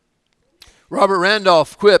Robert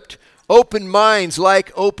Randolph quipped, "Open minds,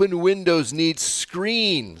 like open windows, need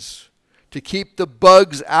screens to keep the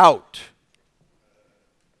bugs out."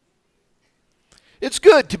 It's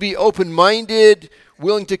good to be open-minded,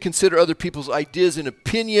 willing to consider other people's ideas and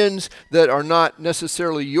opinions that are not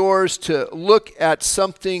necessarily yours, to look at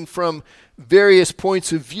something from various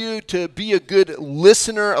points of view, to be a good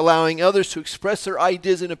listener, allowing others to express their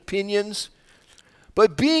ideas and opinions.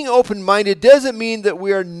 But being open-minded doesn't mean that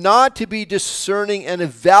we are not to be discerning and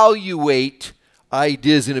evaluate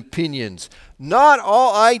ideas and opinions. Not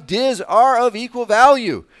all ideas are of equal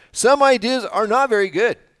value. Some ideas are not very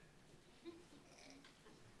good.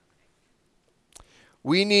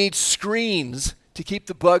 We need screens to keep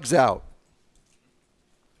the bugs out.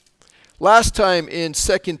 Last time in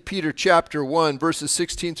 2 Peter chapter 1, verses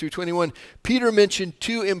 16 through 21, Peter mentioned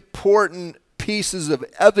two important pieces of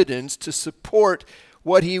evidence to support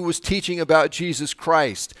what he was teaching about Jesus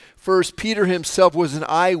Christ. First, Peter himself was an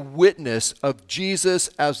eyewitness of Jesus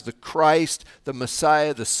as the Christ, the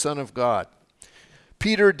Messiah, the Son of God.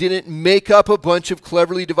 Peter didn't make up a bunch of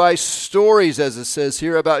cleverly devised stories, as it says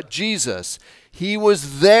here, about Jesus. He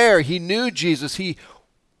was there. He knew Jesus. He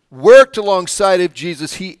worked alongside of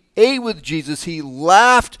Jesus. He ate with Jesus. He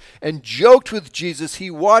laughed and joked with Jesus. He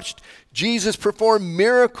watched Jesus perform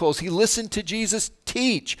miracles. He listened to Jesus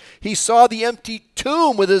teach. He saw the empty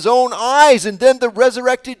tomb with his own eyes, and then the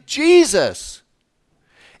resurrected Jesus.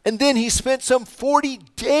 And then he spent some 40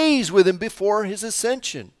 days with him before his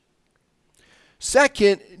ascension.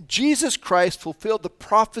 Second, Jesus Christ fulfilled the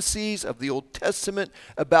prophecies of the Old Testament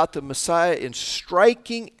about the Messiah in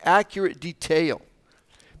striking, accurate detail.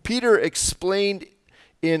 Peter explained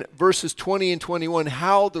in verses 20 and 21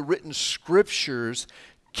 how the written scriptures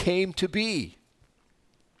came to be.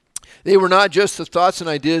 They were not just the thoughts and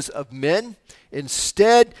ideas of men.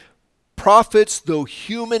 Instead, prophets, though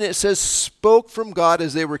human, it says, spoke from God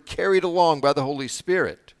as they were carried along by the Holy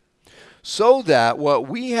Spirit. So that what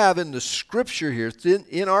we have in the scripture here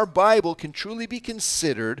in our Bible can truly be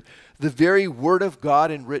considered the very word of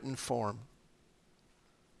God in written form.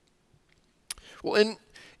 Well,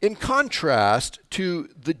 in contrast to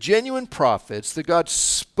the genuine prophets that God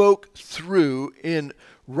spoke through in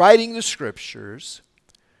writing the scriptures,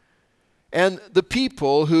 and the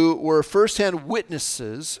people who were firsthand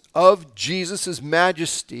witnesses of Jesus'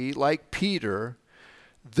 majesty, like Peter,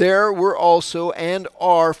 there were also and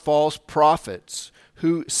are false prophets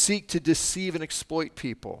who seek to deceive and exploit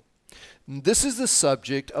people. And this is the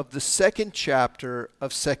subject of the second chapter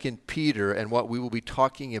of 2 Peter and what we will be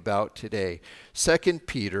talking about today. 2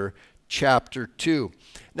 Peter chapter 2.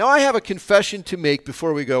 Now I have a confession to make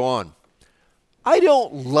before we go on. I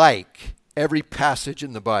don't like every passage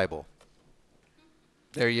in the Bible.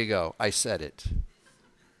 There you go. I said it.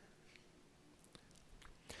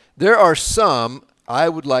 There are some I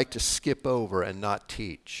would like to skip over and not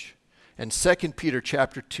teach. And 2 Peter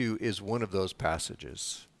chapter 2 is one of those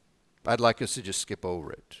passages. I'd like us to just skip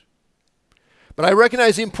over it. But I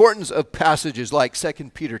recognize the importance of passages like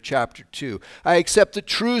 2 Peter chapter 2. I accept the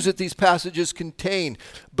truths that these passages contain.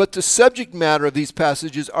 But the subject matter of these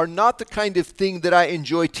passages are not the kind of thing that I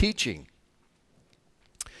enjoy teaching.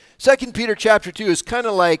 2 Peter chapter 2 is kind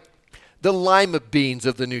of like the lima beans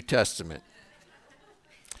of the New Testament.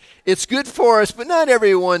 It's good for us, but not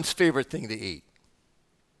everyone's favorite thing to eat.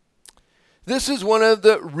 This is one of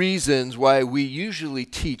the reasons why we usually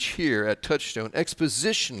teach here at Touchstone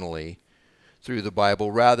expositionally through the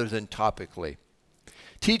Bible rather than topically.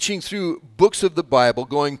 Teaching through books of the Bible,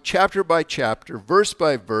 going chapter by chapter, verse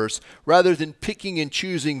by verse, rather than picking and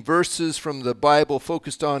choosing verses from the Bible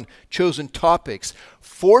focused on chosen topics,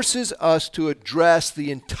 forces us to address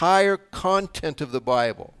the entire content of the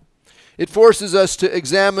Bible. It forces us to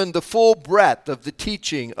examine the full breadth of the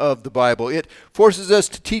teaching of the Bible. It forces us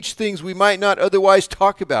to teach things we might not otherwise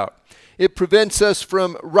talk about. It prevents us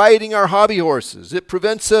from riding our hobby horses. It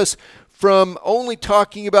prevents us from only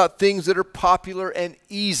talking about things that are popular and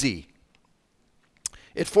easy.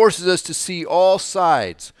 It forces us to see all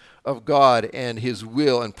sides of God and His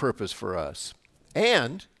will and purpose for us.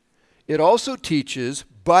 And it also teaches,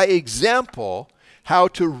 by example, how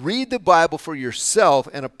to read the Bible for yourself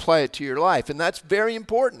and apply it to your life. And that's very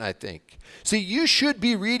important, I think. See, you should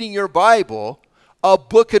be reading your Bible a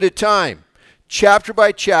book at a time, chapter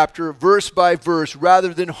by chapter, verse by verse,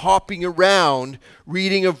 rather than hopping around,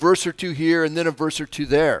 reading a verse or two here and then a verse or two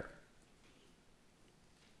there.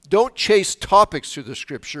 Don't chase topics through the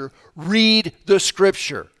Scripture. Read the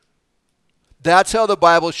Scripture. That's how the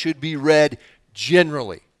Bible should be read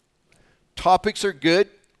generally. Topics are good.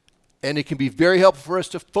 And it can be very helpful for us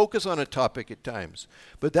to focus on a topic at times.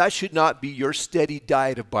 But that should not be your steady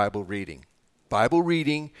diet of Bible reading. Bible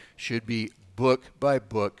reading should be book by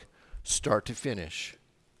book, start to finish.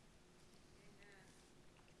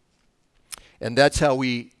 And that's how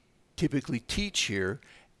we typically teach here,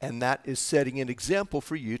 and that is setting an example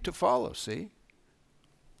for you to follow, see?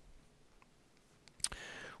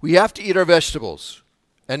 We have to eat our vegetables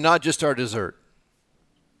and not just our dessert.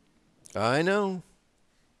 I know.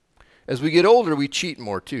 As we get older, we cheat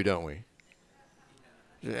more too, don't we?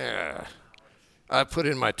 Yeah. I put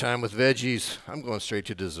in my time with veggies. I'm going straight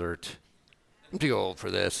to dessert. I'm too old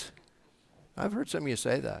for this. I've heard some of you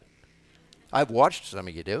say that. I've watched some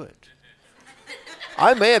of you do it.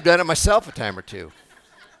 I may have done it myself a time or two.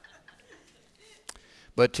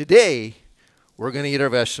 But today, we're going to eat our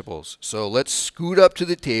vegetables. So let's scoot up to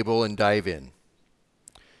the table and dive in.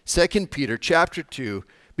 2 Peter chapter 2,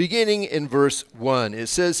 beginning in verse 1. It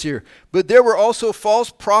says here, "But there were also false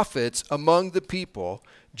prophets among the people,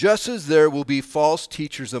 just as there will be false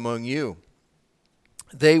teachers among you.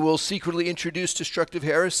 They will secretly introduce destructive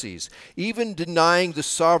heresies, even denying the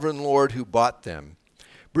sovereign Lord who bought them,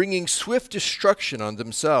 bringing swift destruction on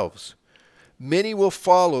themselves. Many will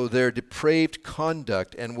follow their depraved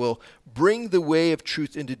conduct and will bring the way of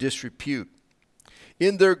truth into disrepute.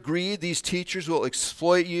 In their greed, these teachers will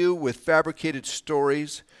exploit you with fabricated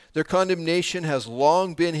stories. Their condemnation has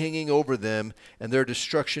long been hanging over them, and their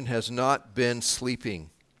destruction has not been sleeping."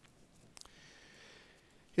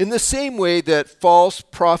 In the same way that false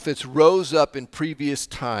prophets rose up in previous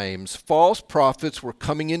times, false prophets were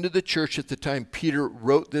coming into the church at the time Peter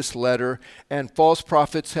wrote this letter, and false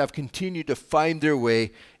prophets have continued to find their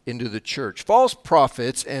way into the church. False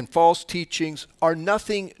prophets and false teachings are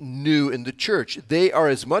nothing new in the church. They are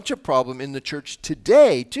as much a problem in the church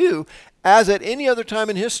today, too, as at any other time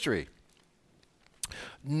in history.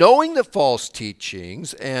 Knowing the false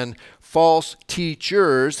teachings and false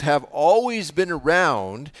teachers have always been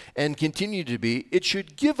around and continue to be, it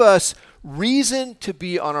should give us reason to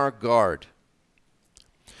be on our guard.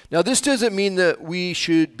 Now, this doesn't mean that we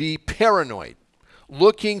should be paranoid,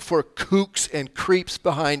 looking for kooks and creeps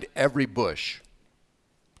behind every bush.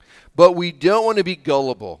 But we don't want to be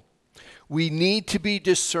gullible. We need to be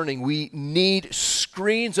discerning. We need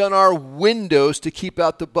screens on our windows to keep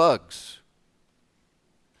out the bugs.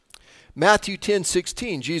 Matthew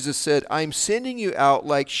 10:16, Jesus said, "I'm sending you out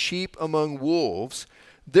like sheep among wolves.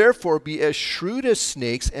 Therefore be as shrewd as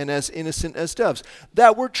snakes and as innocent as doves."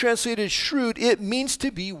 That word translated shrewd, it means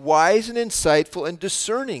to be wise and insightful and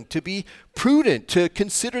discerning, to be prudent, to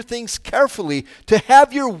consider things carefully, to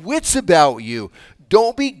have your wits about you.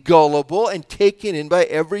 Don't be gullible and taken in by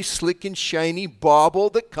every slick and shiny bauble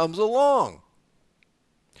that comes along.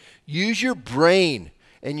 Use your brain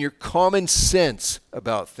and your common sense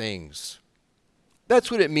about things.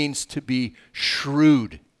 That's what it means to be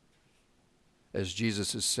shrewd, as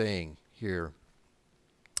Jesus is saying here.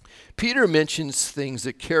 Peter mentions things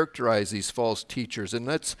that characterize these false teachers, and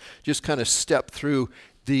let's just kind of step through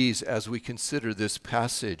these as we consider this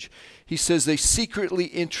passage. He says they secretly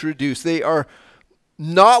introduce. They are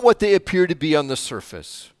not what they appear to be on the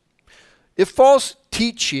surface. If false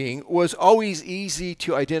teaching was always easy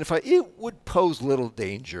to identify, it would pose little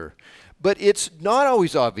danger. But it's not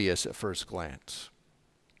always obvious at first glance.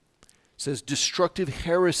 It says destructive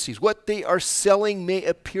heresies. What they are selling may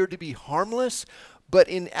appear to be harmless, but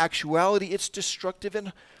in actuality it's destructive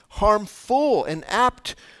and harmful. An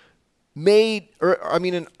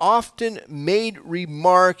often made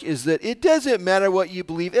remark is that it doesn't matter what you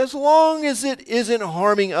believe as long as it isn't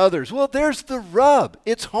harming others. Well, there's the rub.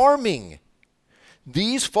 It's harming.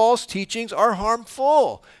 These false teachings are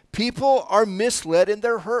harmful. People are misled and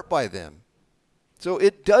they're hurt by them. So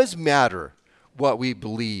it does matter what we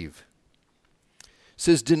believe. It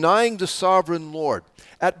says denying the sovereign Lord.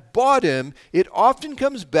 At bottom, it often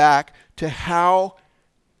comes back to how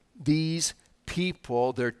these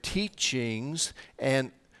people, their teachings,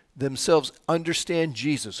 and themselves understand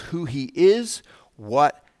Jesus, who he is,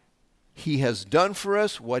 what he has done for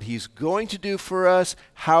us, what he's going to do for us,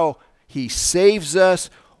 how he saves us,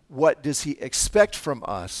 what does he expect from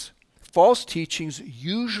us. False teachings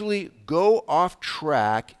usually go off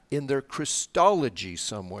track in their Christology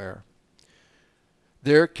somewhere.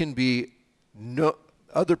 There can be no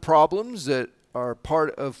other problems that are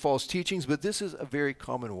part of false teachings, but this is a very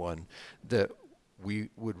common one that we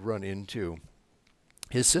would run into.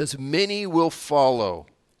 It says, many will follow.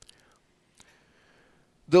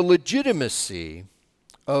 The legitimacy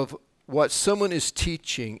of what someone is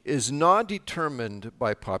teaching is not determined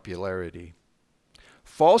by popularity.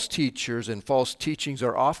 False teachers and false teachings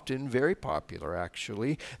are often very popular,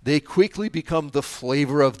 actually. They quickly become the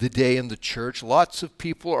flavor of the day in the church. Lots of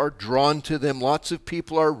people are drawn to them. Lots of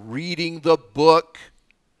people are reading the book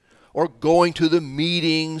or going to the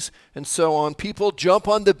meetings and so on. People jump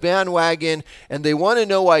on the bandwagon and they want to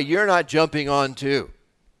know why you're not jumping on too.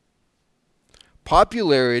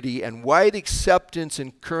 Popularity and wide acceptance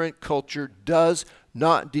in current culture does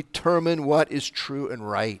not determine what is true and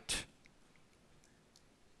right.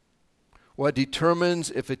 What determines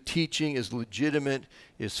if a teaching is legitimate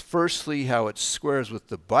is firstly how it squares with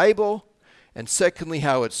the Bible, and secondly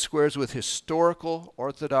how it squares with historical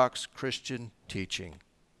Orthodox Christian teaching.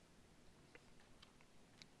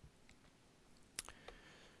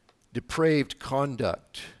 Depraved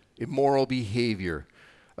conduct, immoral behavior,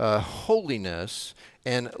 holiness,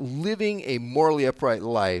 and living a morally upright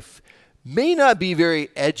life may not be very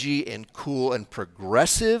edgy and cool and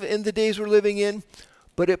progressive in the days we're living in,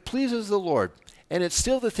 but it pleases the Lord, and it's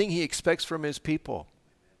still the thing He expects from His people.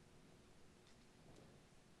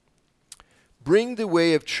 Bring the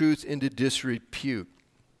way of truth into disrepute.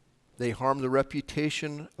 They harm the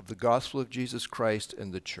reputation of the gospel of Jesus Christ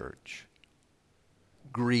and the church.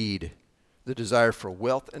 Greed, the desire for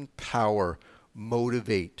wealth and power,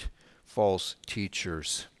 motivate false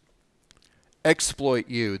teachers. Exploit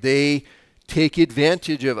you. They take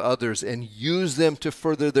advantage of others and use them to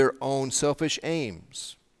further their own selfish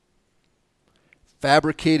aims.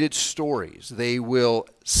 Fabricated stories. They will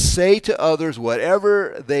say to others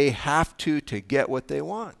whatever they have to get what they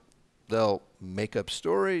want. They'll make up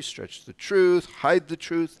stories, stretch the truth, hide the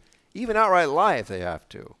truth, even outright lie if they have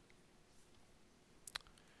to.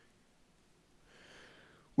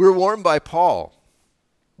 We're warned by Paul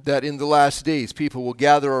that in the last days people will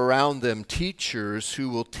gather around them teachers who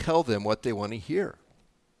will tell them what they want to hear.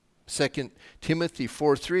 2 Timothy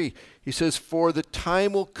 4:3, he says, "For the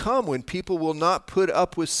time will come when people will not put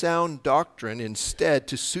up with sound doctrine. Instead,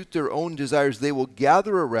 to suit their own desires, they will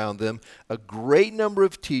gather around them a great number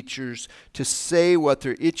of teachers to say what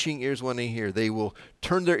their itching ears want to hear. They will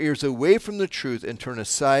turn their ears away from the truth and turn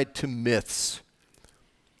aside to myths."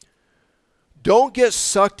 Don't get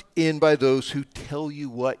sucked in by those who tell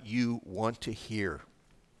you what you want to hear,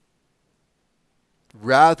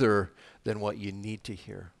 rather than what you need to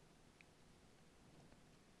hear.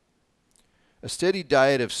 A steady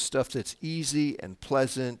diet of stuff that's easy and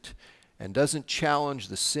pleasant and doesn't challenge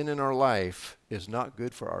the sin in our life is not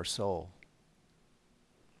good for our soul.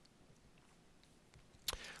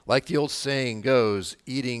 Like the old saying goes,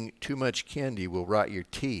 eating too much candy will rot your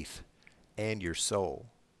teeth and your soul.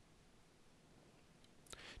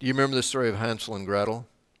 Do you remember the story of Hansel and Gretel?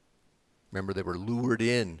 Remember, they were lured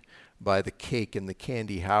in by the cake in the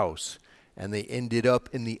candy house, and they ended up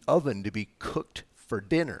in the oven to be cooked for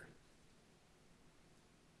dinner.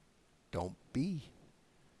 Don't be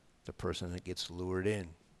the person that gets lured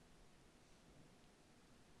in.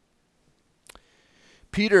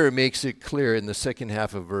 Peter makes it clear in the second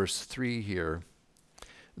half of verse 3 here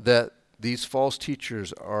that these false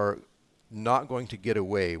teachers are not going to get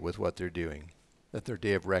away with what they're doing, that their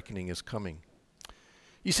day of reckoning is coming.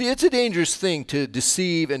 You see, it's a dangerous thing to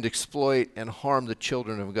deceive and exploit and harm the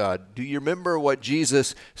children of God. Do you remember what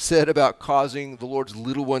Jesus said about causing the Lord's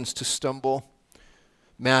little ones to stumble?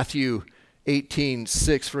 Matthew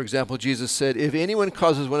 18:6, for example, Jesus said, "If anyone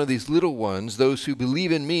causes one of these little ones, those who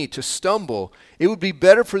believe in me, to stumble, it would be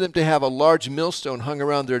better for them to have a large millstone hung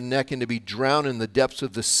around their neck and to be drowned in the depths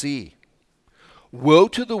of the sea. Woe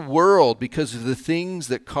to the world because of the things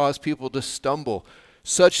that cause people to stumble.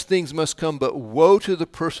 Such things must come, but woe to the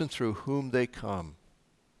person through whom they come."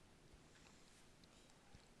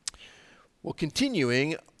 Well,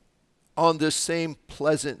 continuing on this same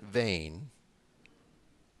pleasant vein,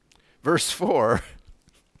 verse 4,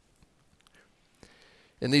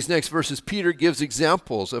 in these next verses, Peter gives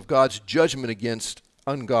examples of God's judgment against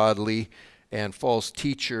ungodly and false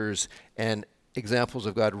teachers and examples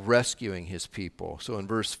of God rescuing his people. So in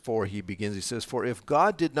verse 4 he begins, he says, "For if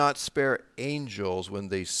God did not spare angels when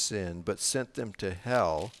they sinned, but sent them to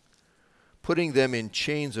hell, putting them in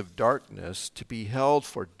chains of darkness to be held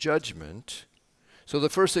for judgment." So the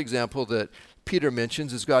first example that Peter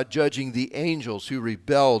mentions is God judging the angels who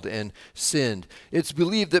rebelled and sinned. It's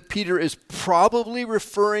believed that Peter is probably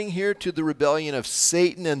referring here to the rebellion of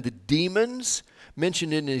Satan and the demons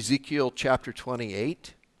mentioned in Ezekiel chapter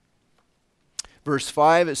 28. Verse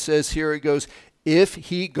 5, it says here, it goes, "If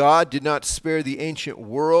he, God, did not spare the ancient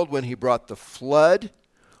world when he brought the flood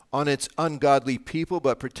on its ungodly people,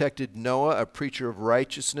 but protected Noah, a preacher of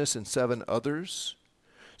righteousness, and 7 others."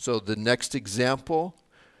 So the next example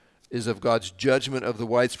is of God's judgment of the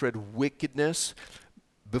widespread wickedness.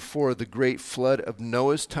 before the great flood of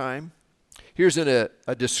Noah's time. Here's a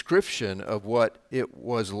description of what it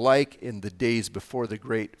was like in the days before the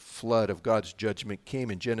great flood of God's judgment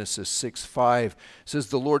came in Genesis 6:5. It says,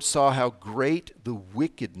 "The Lord saw how great the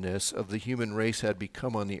wickedness of the human race had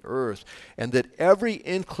become on the earth, and that every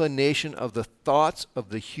inclination of the thoughts of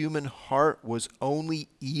the human heart was only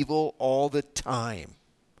evil all the time.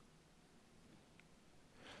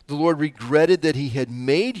 The Lord regretted that he had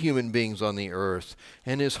made human beings on the earth,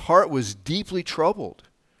 and his heart was deeply troubled.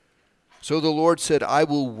 So the Lord said, I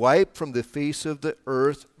will wipe from the face of the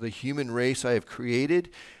earth the human race I have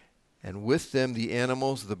created, and with them the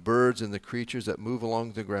animals, the birds, and the creatures that move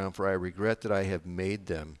along the ground, for I regret that I have made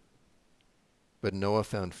them." But Noah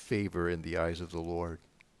found favor in the eyes of the Lord.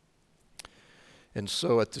 And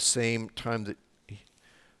so at the same time that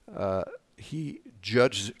he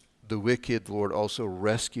judged the wicked, the Lord also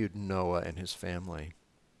rescued Noah and his family.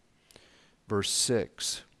 Verse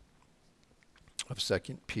 6 of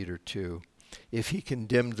 2 Peter 2. "If he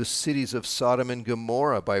condemned the cities of Sodom and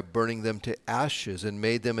Gomorrah by burning them to ashes and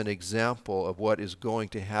made them an example of what is going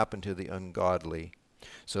to happen to the ungodly."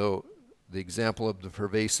 So the example of the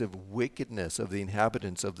pervasive wickedness of the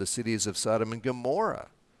inhabitants of the cities of Sodom and Gomorrah,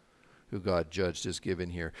 who God judged, is given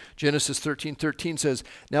here. Genesis 13:13 says,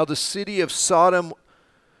 Now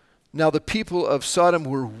the people of Sodom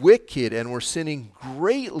were wicked and were sinning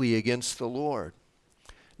greatly against the Lord.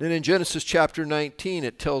 Then in Genesis chapter 19,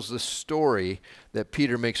 it tells the story that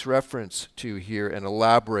Peter makes reference to here and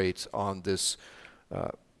elaborates on this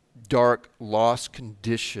dark, lost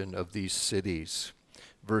condition of these cities.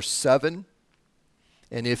 Verse 7,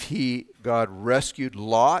 "And if God rescued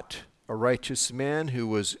Lot, a righteous man who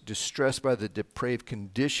was distressed by the depraved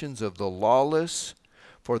conditions of the lawless,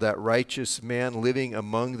 for that righteous man living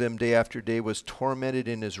among them day after day was tormented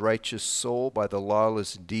in his righteous soul by the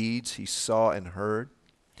lawless deeds he saw and heard."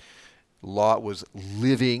 Lot was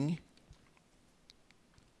living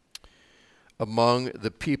among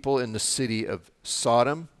the people in the city of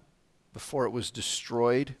Sodom before it was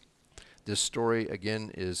destroyed. This story,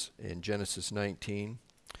 again, is in Genesis 19.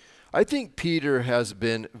 I think Peter has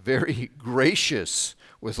been very gracious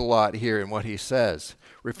with Lot here in what he says,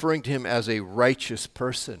 referring to him as a righteous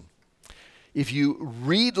person. If you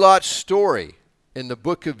read Lot's story in the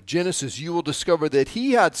book of Genesis, you will discover that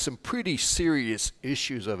he had some pretty serious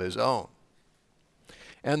issues of his own.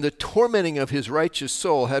 And the tormenting of his righteous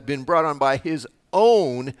soul had been brought on by his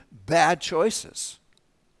own bad choices.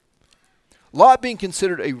 Lot being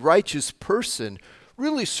considered a righteous person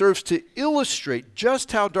really serves to illustrate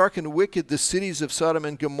just how dark and wicked the cities of Sodom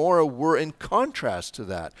and Gomorrah were in contrast to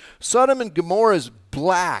that. Sodom and Gomorrah's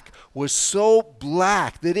black was so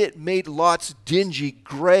black that it made Lot's dingy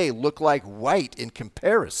gray look like white in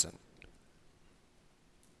comparison.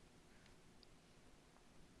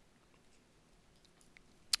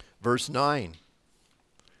 Verse 9.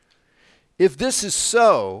 "If this is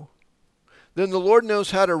so, then the Lord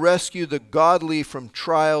knows how to rescue the godly from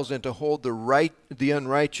trials and to hold the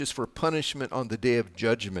unrighteous for punishment on the day of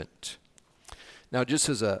judgment." Now, just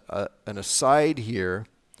as an aside here,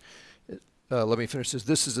 let me finish this.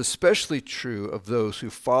 This is especially true of those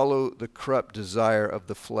who follow the corrupt desire of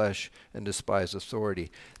the flesh and despise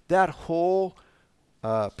authority. That whole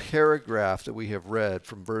paragraph that we have read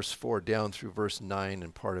from verse 4 down through verse 9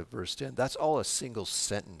 and part of verse 10, that's all a single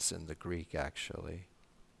sentence in the Greek, actually.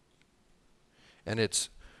 And it's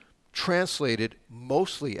translated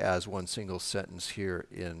mostly as one single sentence here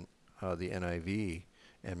in the NIV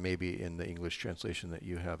and maybe in the English translation that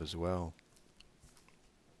you have as well.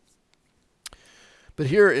 But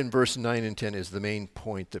here in verse 9 and 10 is the main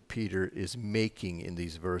point that Peter is making in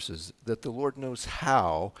these verses, that the Lord knows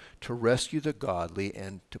how to rescue the godly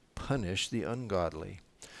and to punish the ungodly.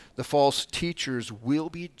 The false teachers will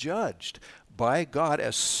be judged by God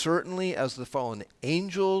as certainly as the fallen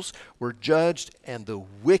angels were judged and the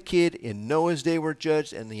wicked in Noah's day were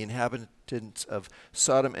judged and the inhabitants of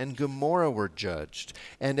Sodom and Gomorrah were judged.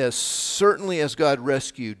 And as certainly as God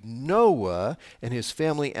rescued Noah and his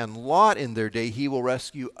family and Lot in their day, he will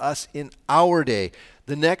rescue us in our day.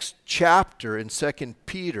 The next chapter in 2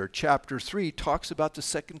 Peter, chapter 3, talks about the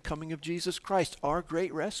second coming of Jesus Christ, our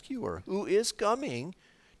great rescuer, who is coming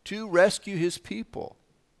to rescue his people.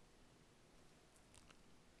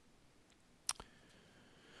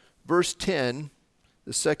 Verse 10,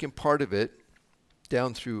 the second part of it,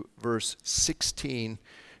 down through verse 16,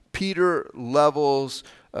 Peter levels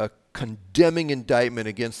a condemning indictment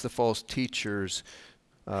against the false teachers.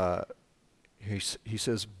 He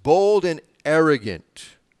says, bold and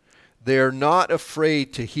arrogant, they are not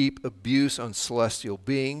afraid to heap abuse on celestial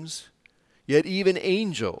beings. Yet even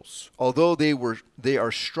angels, although they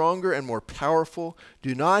are stronger and more powerful,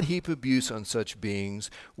 do not heap abuse on such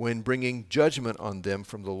beings when bringing judgment on them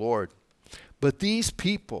from the Lord. But these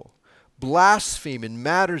people blaspheme in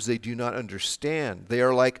matters they do not understand. They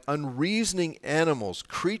are like unreasoning animals,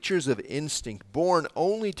 creatures of instinct, born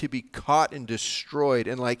only to be caught and destroyed.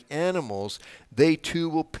 And like animals, they too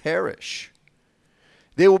will perish.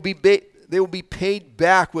 They will be paid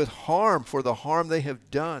back with harm for the harm they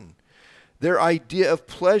have done. Their idea of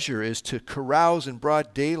pleasure is to carouse in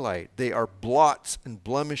broad daylight. They are blots and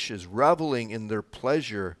blemishes, reveling in their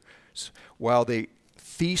pleasures while they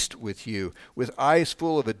feast with you. With eyes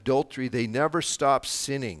full of adultery, they never stop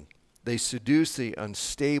sinning. They seduce the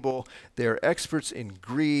unstable. They are experts in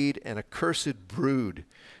greed and accursed brood.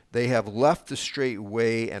 They have left the straight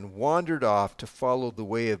way and wandered off to follow the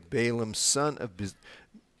way of Balaam, son of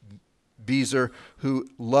Bezer, who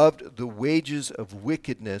loved the wages of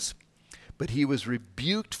wickedness. But he was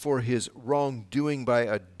rebuked for his wrongdoing by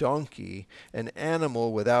a donkey, an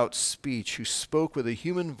animal without speech, who spoke with a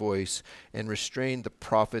human voice and restrained the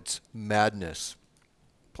prophet's madness.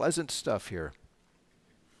 Pleasant stuff here.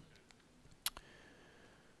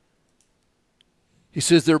 He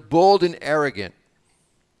says they're bold and arrogant,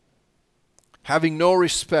 having no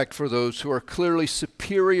respect for those who are clearly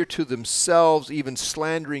superior to themselves, even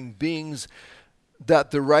slandering beings that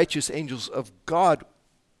the righteous angels of God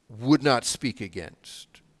would not speak against.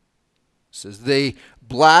 It says they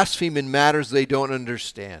blaspheme in matters they don't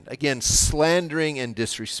understand. Again, slandering and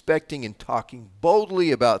disrespecting and talking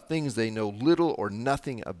boldly about things they know little or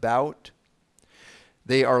nothing about.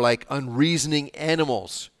 They are like unreasoning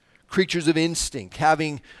animals, creatures of instinct,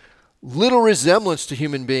 having little resemblance to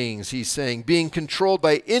human beings, he's saying, being controlled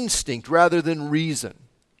by instinct rather than reason.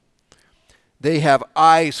 They have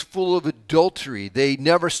eyes full of adultery. They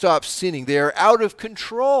never stop sinning. They are out of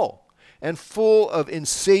control and full of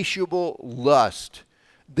insatiable lust.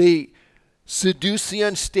 They seduce the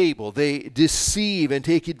unstable. They deceive and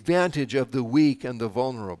take advantage of the weak and the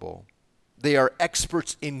vulnerable. They are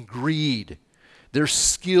experts in greed. They're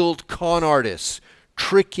skilled con artists,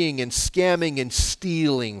 tricking and scamming and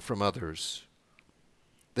stealing from others.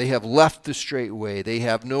 They have left the straight way. They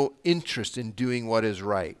have no interest in doing what is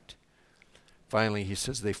right. Finally, he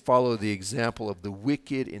says they follow the example of the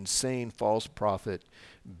wicked, insane, false prophet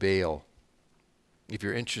Baal. If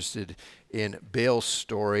you're interested in Baal's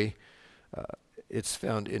story, it's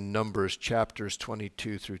found in Numbers chapters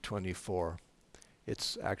 22 through 24.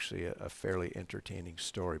 It's actually a fairly entertaining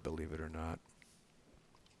story, believe it or not.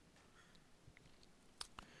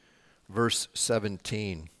 Verse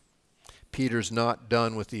 17. Peter's not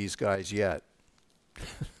done with these guys yet.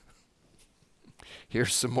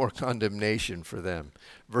 Here's some more condemnation for them.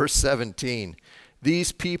 Verse 17.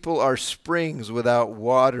 These people are springs without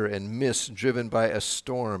water and mist driven by a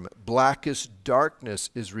storm. Blackest darkness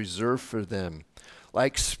is reserved for them.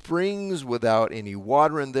 Like springs without any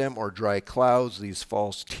water in them or dry clouds, these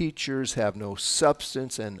false teachers have no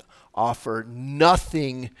substance and offer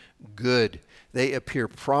nothing good. They appear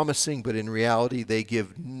promising, but in reality they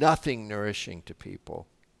give nothing nourishing to people.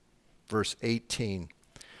 Verse 18.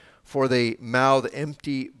 For they mouth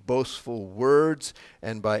empty, boastful words,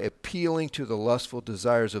 and by appealing to the lustful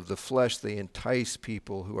desires of the flesh, they entice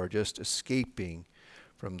people who are just escaping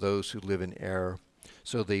from those who live in error.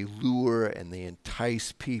 So they lure and they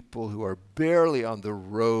entice people who are barely on the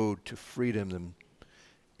road to freedom,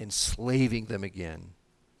 enslaving them again.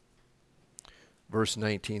 Verse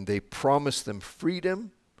 19, they promise them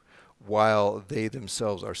freedom while they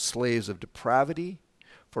themselves are slaves of depravity,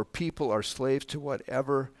 for people are slaves to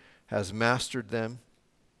whatever has mastered them.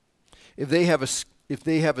 If they have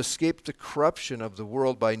escaped the corruption of the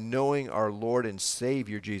world by knowing our Lord and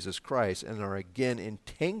Savior Jesus Christ and are again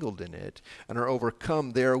entangled in it and are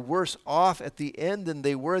overcome, they are worse off at the end than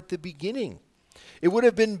they were at the beginning. It would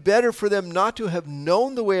have been better for them not to have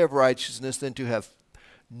known the way of righteousness than to have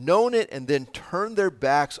known it and then turned their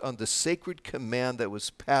backs on the sacred command that was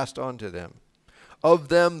passed on to them. Of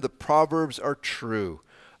them the proverbs are true.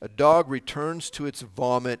 A dog returns to its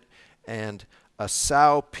vomit, and a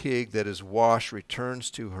sow pig that is washed returns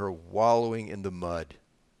to her wallowing in the mud.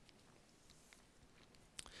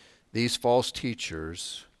 These false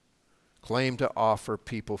teachers claim to offer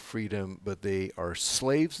people freedom, but they are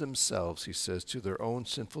slaves themselves, he says, to their own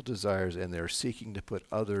sinful desires, and they're seeking to put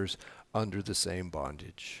others under the same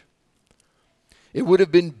bondage. It would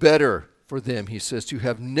have been better for them, he says, to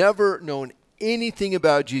have never known anything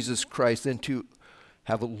about Jesus Christ than to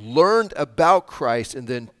have learned about Christ and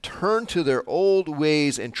then turn to their old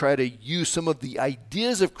ways and try to use some of the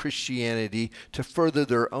ideas of Christianity to further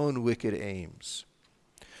their own wicked aims.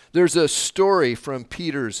 There's a story from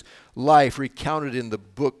Peter's life recounted in the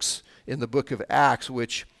book of Acts,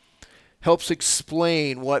 which helps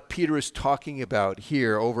explain what Peter is talking about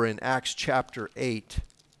here over in Acts chapter 8.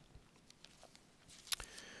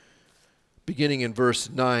 Beginning in verse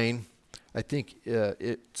 9, I think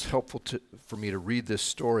it's helpful for me to read this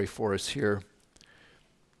story for us here,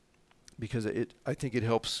 because I think it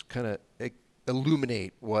helps kind of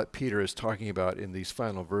illuminate what Peter is talking about in these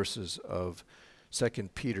final verses of 2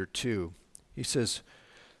 Peter 2. He says,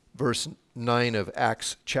 verse 9 of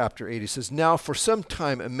Acts chapter 8, he says, "Now for some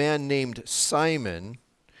time a man named Simon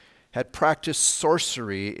had practiced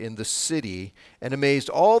sorcery in the city and amazed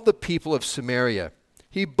all the people of Samaria.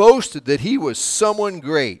 He boasted that he was someone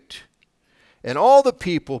great. And all the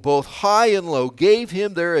people, both high and low, gave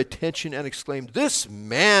him their attention and exclaimed, 'This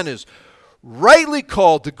man is rightly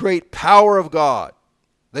called the great power of God.'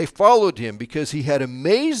 They followed him because he had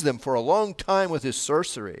amazed them for a long time with his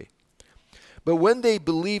sorcery. But when they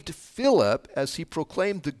believed Philip as he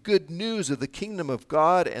proclaimed the good news of the kingdom of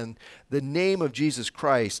God and the name of Jesus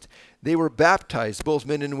Christ, they were baptized, both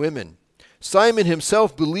men and women. Simon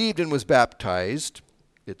himself believed and was baptized,"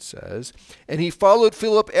 it says, "and he followed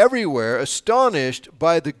Philip everywhere, astonished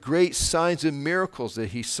by the great signs and miracles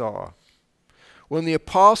that he saw. When the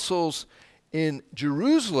apostles in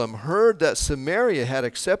Jerusalem heard that Samaria had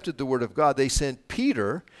accepted the word of God, they sent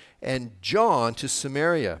Peter and John to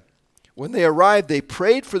Samaria. When they arrived, they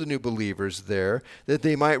prayed for the new believers there that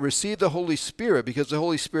they might receive the Holy Spirit, because the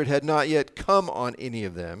Holy Spirit had not yet come on any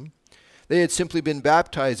of them. They had simply been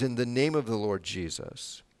baptized in the name of the Lord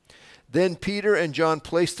Jesus. Then Peter and John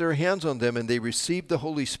placed their hands on them, and they received the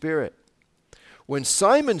Holy Spirit. When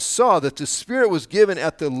Simon saw that the Spirit was given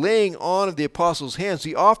at the laying on of the apostles' hands,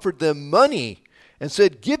 he offered them money and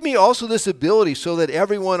said, 'Give me also this ability, so that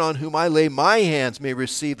everyone on whom I lay my hands may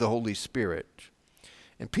receive the Holy Spirit.'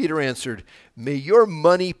 And Peter answered, 'May your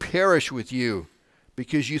money perish with you,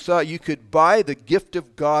 because you thought you could buy the gift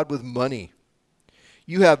of God with money.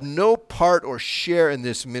 You have no part or share in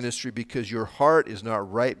this ministry, because your heart is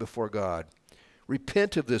not right before God.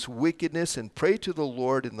 Repent of this wickedness and pray to the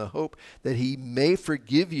Lord in the hope that he may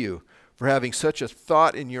forgive you for having such a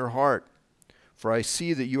thought in your heart. For I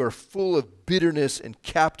see that you are full of bitterness and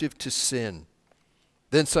captive to sin.'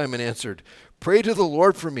 Then Simon answered, 'Pray to the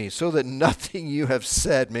Lord for me, so that nothing you have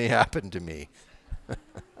said may happen to me.'"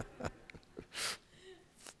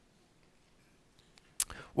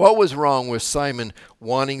 What was wrong with Simon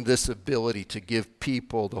wanting this ability to give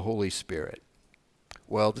people the Holy Spirit?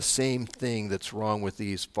 Well, the same thing that's wrong with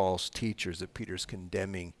these false teachers that Peter's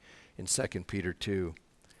condemning in 2 Peter 2.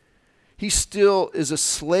 He still is a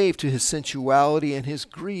slave to his sensuality and his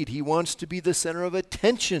greed. He wants to be the center of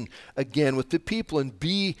attention again with the people and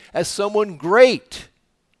be as someone great.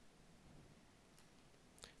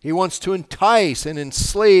 He wants to entice and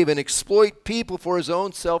enslave and exploit people for his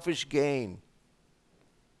own selfish gain.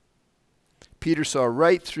 Peter saw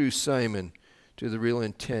right through Simon to the real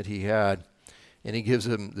intent he had, and he gives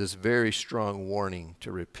him this very strong warning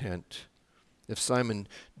to repent. If Simon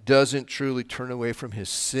doesn't truly turn away from his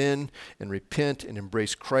sin and repent and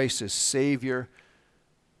embrace Christ as Savior,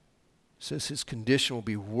 says his condition will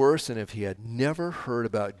be worse than if he had never heard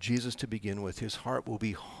about Jesus to begin with. His heart will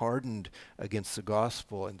be hardened against the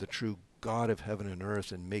gospel and the true God of heaven and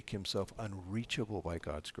earth, and make himself unreachable by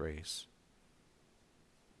God's grace.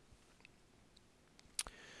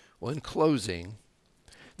 Well, in closing,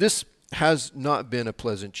 this has not been a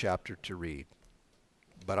pleasant chapter to read,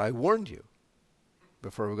 but I warned you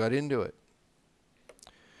before we got into it.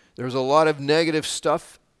 There's a lot of negative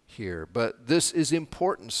stuff here, but this is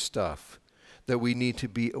important stuff that we need to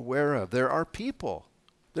be aware of. There are people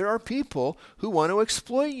who want to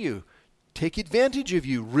exploit you, take advantage of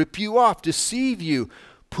you, rip you off, deceive you,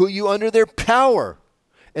 put you under their power,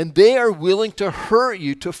 and they are willing to hurt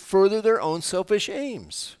you to further their own selfish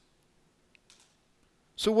aims.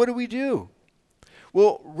 So what do?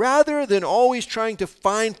 Well, rather than always trying to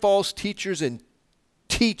find false teachers and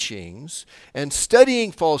teachings and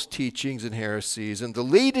studying false teachings and heresies and the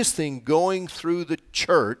latest thing going through the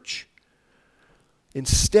church,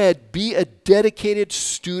 instead be a dedicated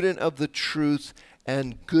student of the truth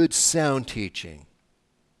and good sound teaching.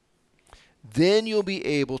 Then you'll be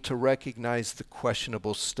able to recognize the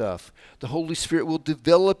questionable stuff. The Holy Spirit will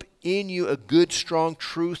develop in you a good, strong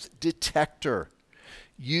truth detector.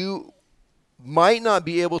 You might not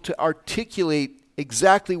be able to articulate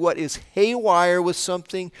exactly what is haywire with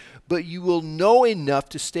something, but you will know enough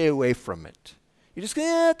to stay away from it. You just go,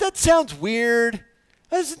 that sounds weird.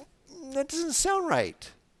 That doesn't sound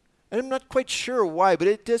right. And I'm not quite sure why, but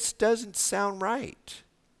it just doesn't sound right.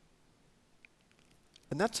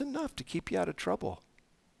 And that's enough to keep you out of trouble.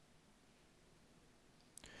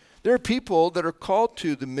 There are people that are called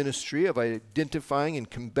to the ministry of identifying and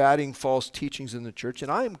combating false teachings in the church,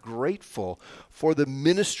 and I am grateful for the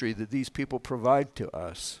ministry that these people provide to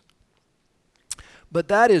us. But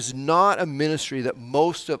that is not a ministry that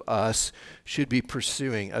most of us should be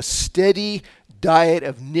pursuing. A steady diet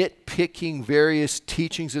of nitpicking various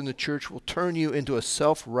teachings in the church will turn you into a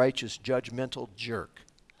self-righteous, judgmental jerk.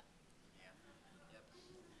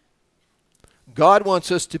 God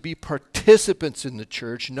wants us to be participants in the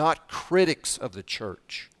church, not critics of the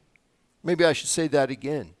church. Maybe I should say that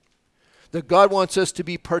again. That God wants us to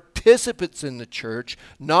be participants in the church,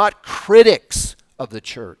 not critics of the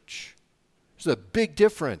church. There's a big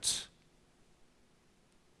difference.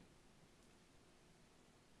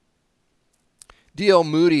 D.L.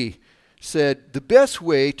 Moody said, the best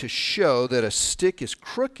way to show that a stick is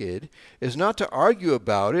crooked is not to argue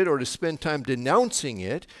about it or to spend time denouncing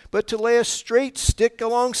it, but to lay a straight stick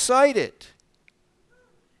alongside it.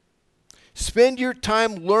 Spend your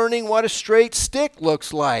time learning what a straight stick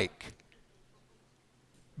looks like.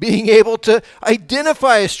 Being able to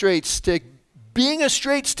identify a straight stick, being a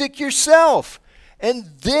straight stick yourself. And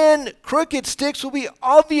then crooked sticks will be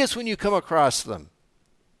obvious when you come across them.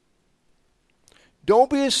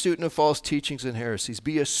 Don't be a student of false teachings and heresies.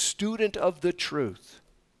 Be a student of the truth.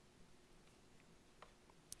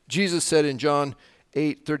 Jesus said in John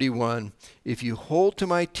 8:31, if you hold to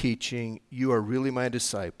my teaching, you are really my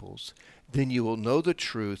disciples. Then you will know the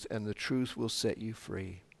truth, and the truth will set you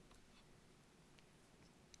free.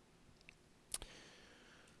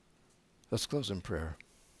 Let's close in prayer.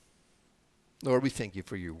 Lord, we thank you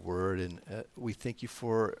for your word, and we thank you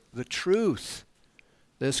for the truth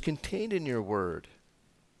that is contained in your word.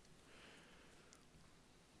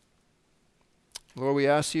 Lord, we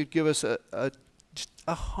ask you to give us a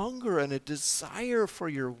hunger and a desire for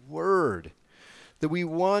your word, that we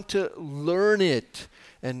want to learn it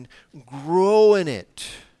and grow in it.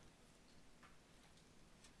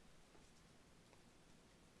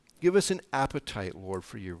 Give us an appetite, Lord,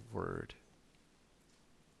 for your word.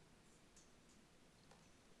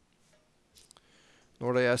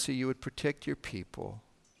 Lord, I ask that you would protect your people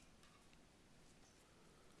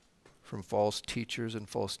from false teachers and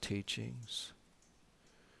false teachings.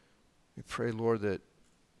 We pray, Lord, that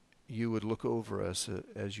you would look over us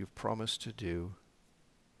as you've promised to do.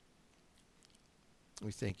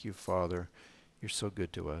 We thank you, Father. You're so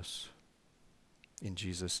good to us. In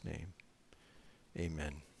Jesus' name,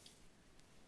 amen.